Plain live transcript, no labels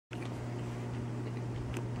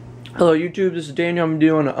Hello YouTube, this is Daniel. I'm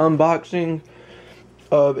doing an unboxing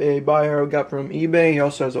of a buyer I got from eBay. He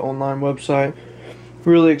also has an online website.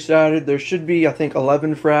 Really excited. There should be, I think,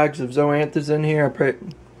 11 frags of Zoanthids in here. I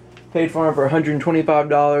paid for them for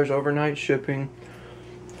 $125 overnight shipping.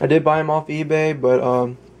 I did buy them off eBay,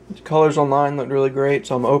 but the colors online look really great,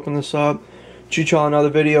 so I'm going to open this up, shoot y'all another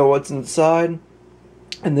video of what's inside,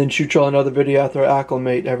 and then shoot y'all another video after I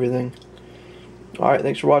acclimate everything. Alright,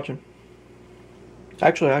 thanks for watching.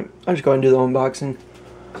 Actually, I just go ahead and do the unboxing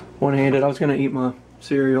one-handed. I was going to eat my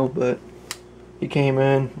cereal, but he came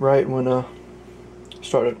in right when I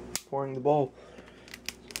started pouring the bowl.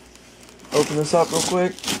 Open this up real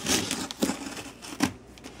quick.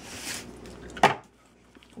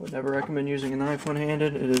 Would never recommend using a knife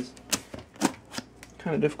one-handed. It is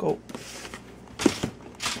kind of difficult.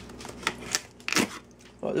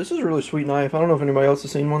 Oh, this is a really sweet knife. I don't know if anybody else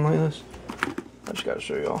has seen one like this. I just got to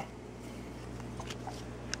show y'all.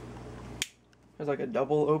 There's like a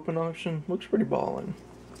double open option. Looks pretty ballin'.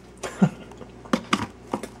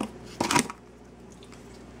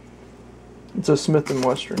 It's a Smith &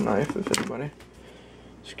 Wesson knife, if anybody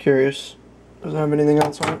is curious. Doesn't have anything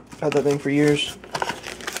else on it. Had that thing for years.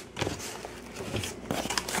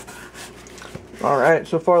 Alright,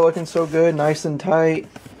 so far looking so good. Nice and tight.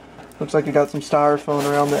 Looks like it got some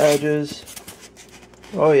styrofoam around the edges.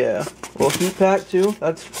 Oh yeah. Well, heat pack too.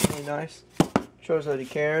 That's really nice. Shows that he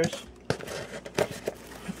cares.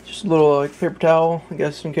 Just a little like paper towel, I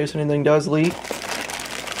guess, in case anything does leak.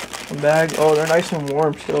 A bag. Oh, they're nice and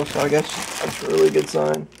warm still, so I guess that's a really good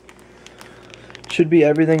sign. Should be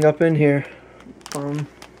everything up in here.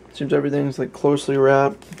 Seems everything's like closely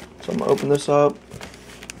wrapped. So I'm gonna open this up.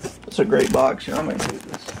 It's a great box. You know, I might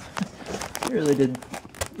save this. They really did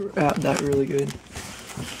wrap that really good.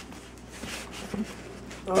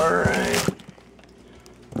 Alright.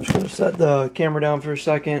 I'm just gonna set the camera down for a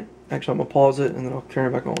second. Actually, I'm gonna pause it and then I'll turn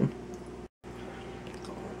it back on.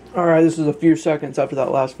 Alright, this is a few seconds after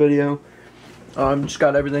that last video. Just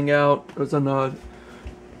got everything out. It was in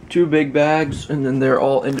 2 big bags, and then they're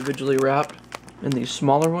all individually wrapped in these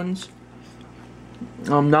smaller ones.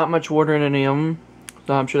 Not much water in any of them.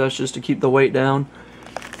 So I'm sure that's just to keep the weight down.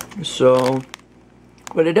 So,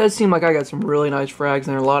 but it does seem like I got some really nice frags, and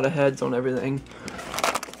there are a lot of heads on everything.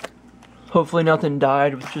 Hopefully nothing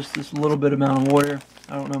died with just this little bit amount of water.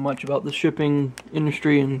 I don't know much about the shipping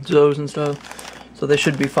industry and Zoas and stuff, so they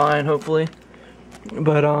should be fine, hopefully.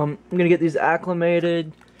 But I'm gonna get these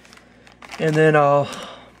acclimated, and then I'll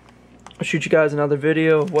shoot you guys another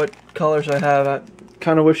video of what colors I have. I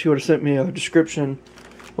kind of wish you would have sent me a description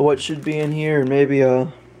of what should be in here, and maybe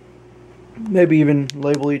even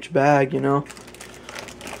label each bag, you know.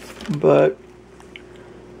 But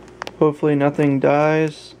hopefully nothing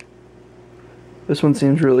dies. This one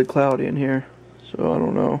seems really cloudy in here, so I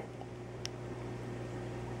don't know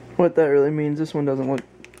what that really means. This one doesn't look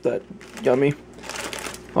that yummy.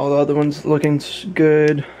 All the other ones looking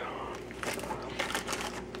good.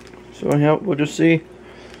 So yeah, we'll just see.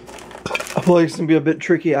 I feel like it's gonna be a bit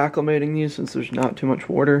tricky acclimating these since there's not too much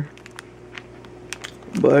water.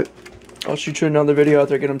 But I'll shoot you another video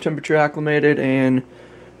after I get them temperature acclimated and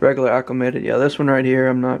regular acclimated. Yeah, this one right here,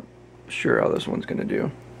 I'm not sure how this one's gonna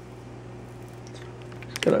do.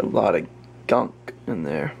 It's got a lot of gunk in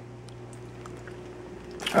there.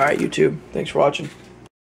 Alright, YouTube, thanks for watching.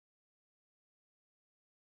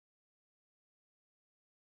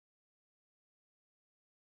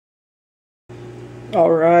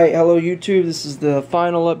 Alright, hello YouTube, this is the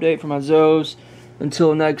final update for my Zoas.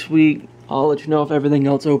 Until next week, I'll let you know if everything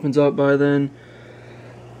else opens up by then.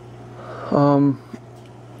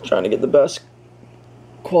 Trying to get the best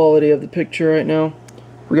quality of the picture right now.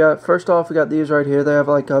 First off, we got these right here. They have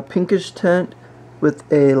like a pinkish tint with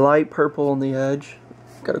a light purple on the edge.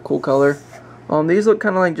 Got a cool color. These look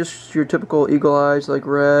kind of like just your typical eagle eyes, like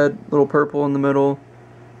red, little purple in the middle,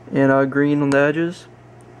 and green on the edges.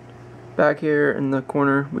 Back here in the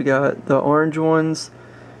corner, we got the orange ones,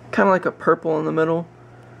 kind of like a purple in the middle.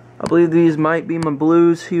 I believe these might be my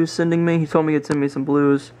blues he was sending me. He told me he'd send me some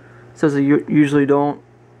blues. Says they usually don't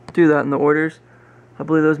do that in the orders. I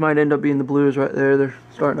believe those might end up being the blues right there. They're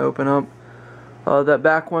starting to open up. That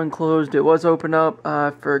back one closed. It was open up.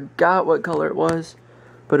 I forgot what color it was,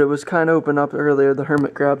 but it was kind of open up earlier. The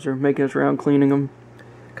hermit crabs are making us around cleaning them.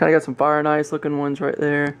 Kind of got some fire and ice looking ones right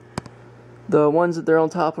there. The ones that they're on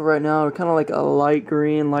top of right now are kind of like a light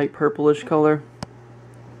green, light purplish color.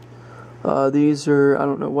 These are, I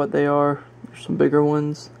don't know what they are. There's some bigger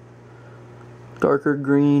ones. Darker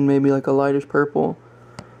green, maybe like a lightish purple.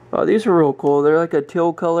 These are real cool. They're like a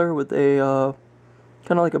teal color with a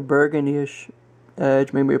kind of like a burgundy-ish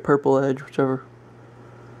edge, maybe a purple edge, whichever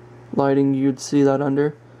lighting you'd see that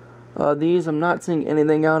under. These I'm not seeing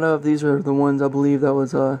anything out of. These are the ones I believe that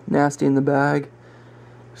was nasty in the bag.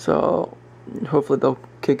 So hopefully they'll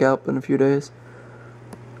kick up in a few days.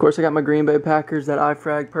 Of course, I got my Green Bay Packers that I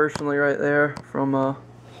fragged personally right there from a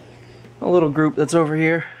little group that's over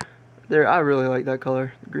here. There, I really like that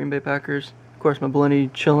color, the Green Bay Packers. Of course, my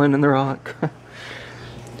Blenny chilling in the rock.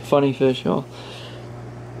 Funny fish, y'all.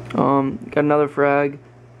 Got another frag.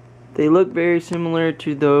 They look very similar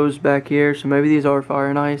to those back here, so maybe these are fire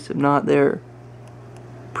and ice. If not, they're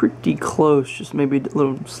pretty close, just maybe a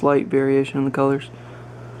little slight variation in the colors.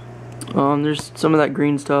 There's some of that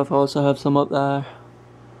green stuff. I also have some up there.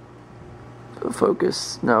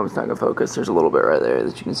 Focus. No, it's not gonna focus. There's a little bit right there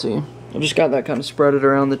that you can see. I've just got that kind of spreaded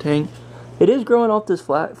around the tank. It is growing off this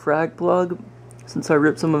flat frag plug since I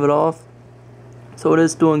ripped some of it off, so it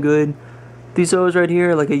is doing good. These Zoas right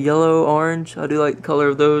here, like a yellow orange. I do like the color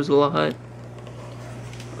of those a lot.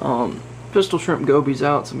 Pistol shrimp gobies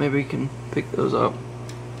out, so maybe we can pick those up.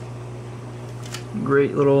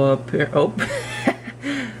 Great little pair. Oh,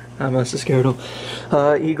 I must have scared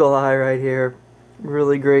them. Eagle eye right here.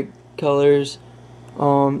 Really great colors.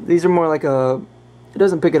 These are more like a, it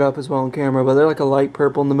doesn't pick it up as well on camera, but they're like a light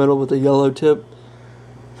purple in the middle with a yellow tip.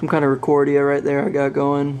 Some kind of Recordia right there I got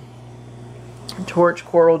going. Torch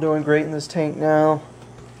coral doing great in this tank now.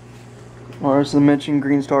 Or as I mentioned,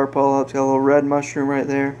 green star polyps, got a little red mushroom right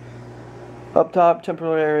there. Up top,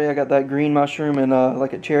 temporary, I got that green mushroom and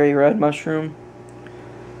like a cherry red mushroom.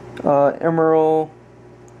 Emerald,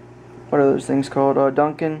 what are those things called?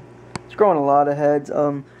 Duncan. It's growing a lot of heads.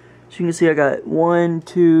 So you can see I got 1,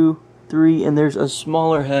 2, 3, and there's a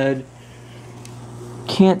smaller head.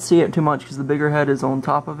 Can't see it too much because the bigger head is on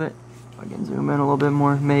top of it. I can zoom in a little bit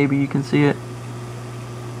more, maybe you can see it.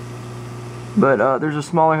 But there's a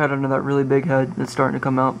smaller head under that really big head that's starting to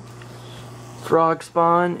come out. Frog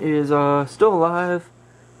spawn is still alive.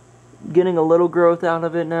 Getting a little growth out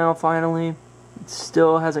of it now, finally. It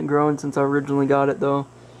still hasn't grown since I originally got it though.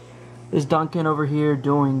 There's Duncan over here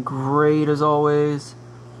doing great as always.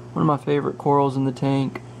 One of my favorite corals in the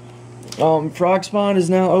tank. Frog spawn is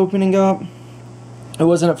now opening up. It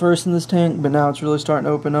wasn't at first in this tank, but now it's really starting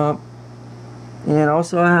to open up. And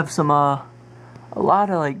also I have some a lot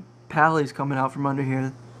of like pallies coming out from under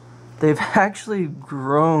here. They've actually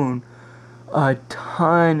grown a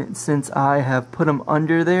ton since I have put them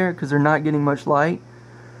under there because they're not getting much light.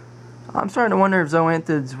 I'm starting to wonder if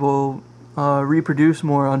zoanthids will reproduce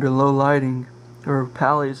more under low lighting, or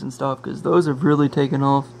pallies and stuff, because those have really taken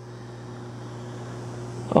off.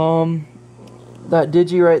 That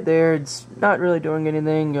digi right there, it's not really doing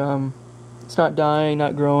anything. It's not dying,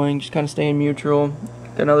 not growing, just kind of staying neutral.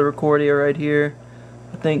 Got another Recordia right here.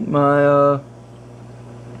 I think my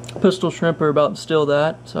pistol shrimp are about to still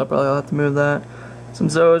that, so I'll probably have to move that. Some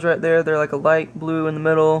Zoas right there, they're like a light blue in the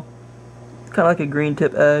middle, kind of like a green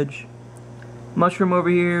tip edge. Mushroom over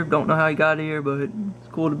here, don't know how he got here, but it's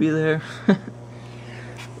cool to be there.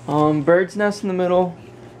 Bird's nest in the middle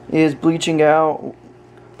is bleaching out.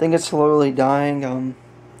 I think it's slowly dying.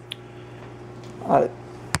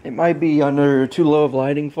 It might be under too low of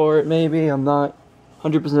lighting for it, maybe. I'm not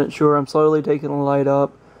 100% sure. I'm slowly taking the light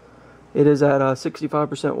up. It is at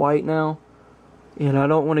 65% white now, and I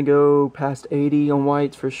don't want to go past 80 on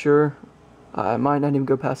whites for sure. I might not even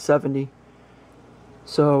go past 70.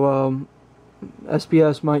 So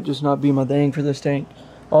SPS might just not be my thing for this tank.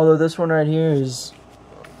 Although this one right here is,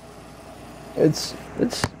 it's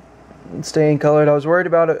staying colored. I was worried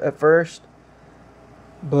about it at first,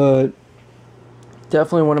 but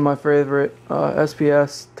definitely one of my favorite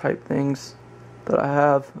SPS type things that I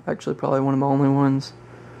have. Actually, probably one of my only ones.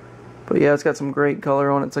 But yeah, it's got some great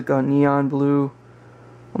color on it. It's like a neon blue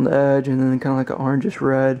on the edge, and then kind of like an orangish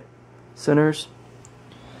red centers.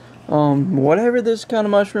 Whatever this kind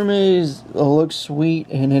of mushroom is, it looks sweet,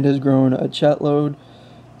 and it has grown a chet load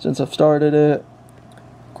since I've started it.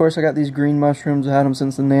 Of course, I got these green mushrooms. I had them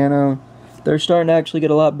since the nano. They're starting to actually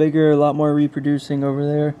get a lot bigger, a lot more reproducing over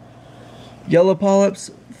there. Yellow polyps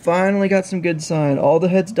finally got some good sign. All the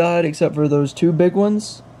heads died except for those 2 big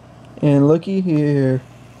ones. And looky here.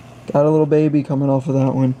 Got a little baby coming off of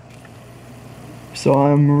that one. So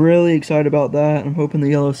I'm really excited about that. I'm hoping the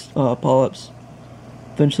yellow polyps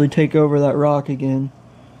eventually take over that rock again.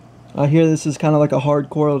 I hear this is kind of like a hard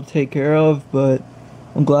coral to take care of, but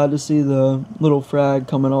I'm glad to see the little frag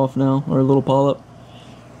coming off now, or a little polyp.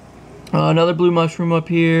 Another blue mushroom up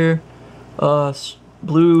here.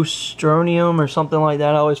 Blue stronium or something like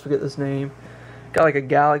that. I always forget this name. Got like a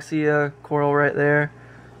galaxy coral right there.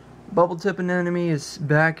 Bubble tip anemone is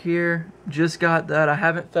back here. Just got that. I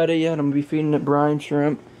haven't fed it yet. I'm going to be feeding it brine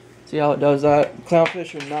shrimp. See how it does that?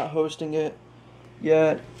 Clownfish are not hosting it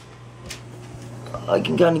yet. I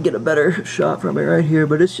can kind of get a better shot from it right here,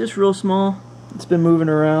 but it's just real small. It's been moving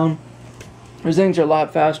around. These things are a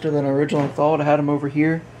lot faster than I originally thought. I had him over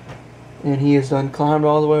here, and he has done climbed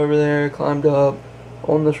all the way over there, climbed up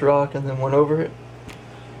on this rock, and then went over it.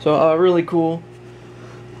 So really cool.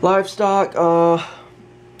 Livestock, I'm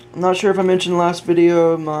not sure if I mentioned in the last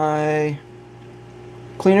video, my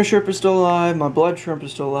cleaner shrimp is still alive, my blood shrimp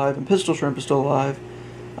is still alive, and pistol shrimp is still alive.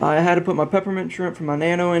 I had to put my peppermint shrimp from my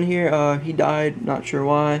nano in here. He died, not sure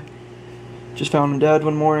why. Just found him dead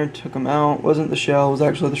one morning, took him out. Wasn't the shell, it was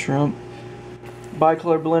actually the shrimp.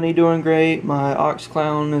 Bicolor blenny doing great. My ox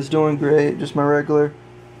clown is doing great. Just my regular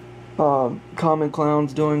common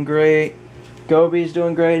clown's doing great. Goby's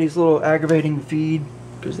doing great. He's a little aggravating to feed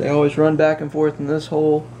because they always run back and forth in this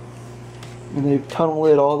hole. And they tunnel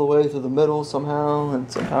it all the way to the middle somehow,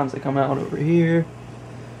 and sometimes they come out over here.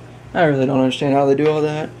 I really don't understand how they do all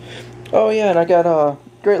that. Oh yeah, and I got a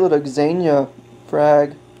great little Xenia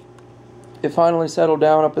frag. It finally settled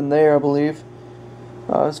down up in there, I believe.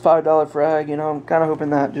 It's $5 frag, you know. I'm kind of hoping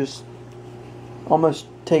that just almost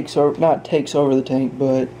takes over, not takes over the tank,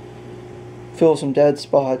 but fills some dead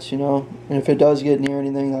spots, you know. And if it does get near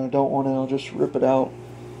anything that I don't want it, I'll just rip it out.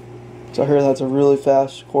 So I hear that's a really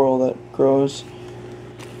fast coral that grows.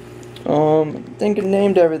 I think it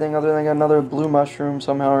named everything other than I got another blue mushroom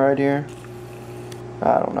somehow right here.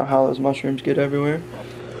 I don't know how those mushrooms get everywhere.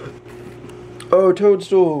 Oh,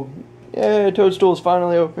 toadstool. Yay, toadstool is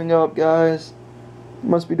finally opening up, guys.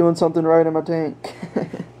 Must be doing something right in my tank.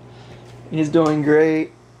 He's doing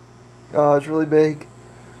great. It's really big.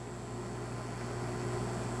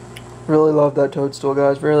 Really love that toadstool,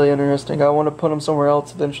 guys. Really interesting. I want to put him somewhere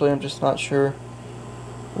else eventually. I'm just not sure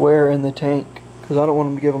where in the tank, because I don't want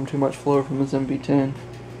him to give him too much flow from his MP10.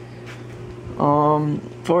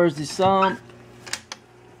 As far as the sump,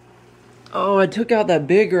 oh, I took out that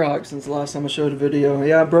big rock since the last time I showed a video.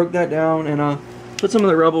 Yeah, I broke that down and put some of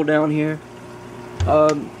the rubble down here.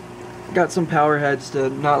 Got some power heads to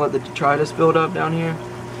not let the detritus build up down here.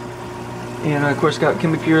 And of course got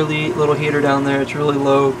Chemipure Elite little heater down there. It's really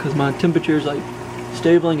low because my temperature is like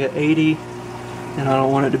stabling at 80 and I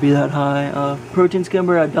don't want it to be that high. Protein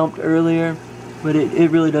skimmer I dumped earlier, but it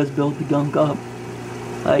really does build the gunk up.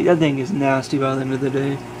 Like, that thing is nasty by the end of the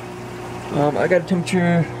day. I got a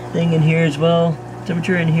temperature thing in here as well.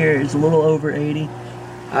 Temperature in here is a little over 80.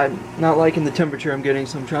 I'm not liking the temperature I'm getting,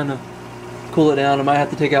 so I'm trying to cool it down. I might have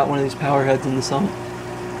to take out one of these power heads in the sump.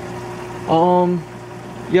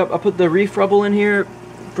 Yep, I put the reef rubble in here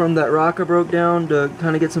from that rock I broke down to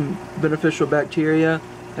kind of get some beneficial bacteria.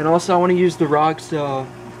 And also I want to use the rocks to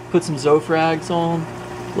put some frags on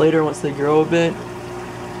later once they grow a bit.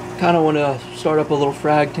 Kind of want to start up a little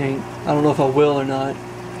frag tank. I don't know if I will or not,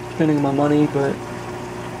 depending on my money, but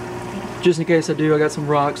just in case I do, I got some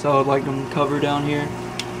rocks I would like them covered down here.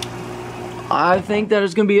 I think that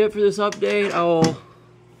is going to be it for this update. I will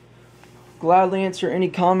gladly answer any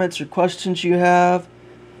comments or questions you have.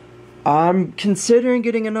 I'm considering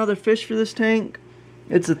getting another fish for this tank.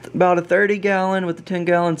 It's about a 30 gallon with a 10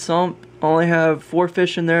 gallon sump. I only have 4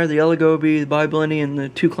 fish in there, the yellow goby, the biblenny, and the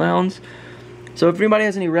 2 clowns. So if anybody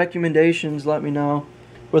has any recommendations, let me know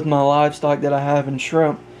with my livestock that I have in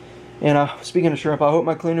shrimp. And speaking of shrimp, I hope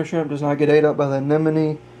my cleaner shrimp does not get ate up by the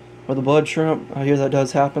anemone or the blood shrimp. I hear that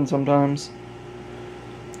does happen sometimes.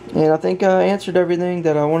 And I think I answered everything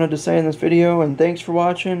that I wanted to say in this video. And thanks for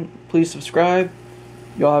watching. Please subscribe.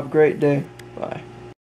 Y'all have a great day. Bye.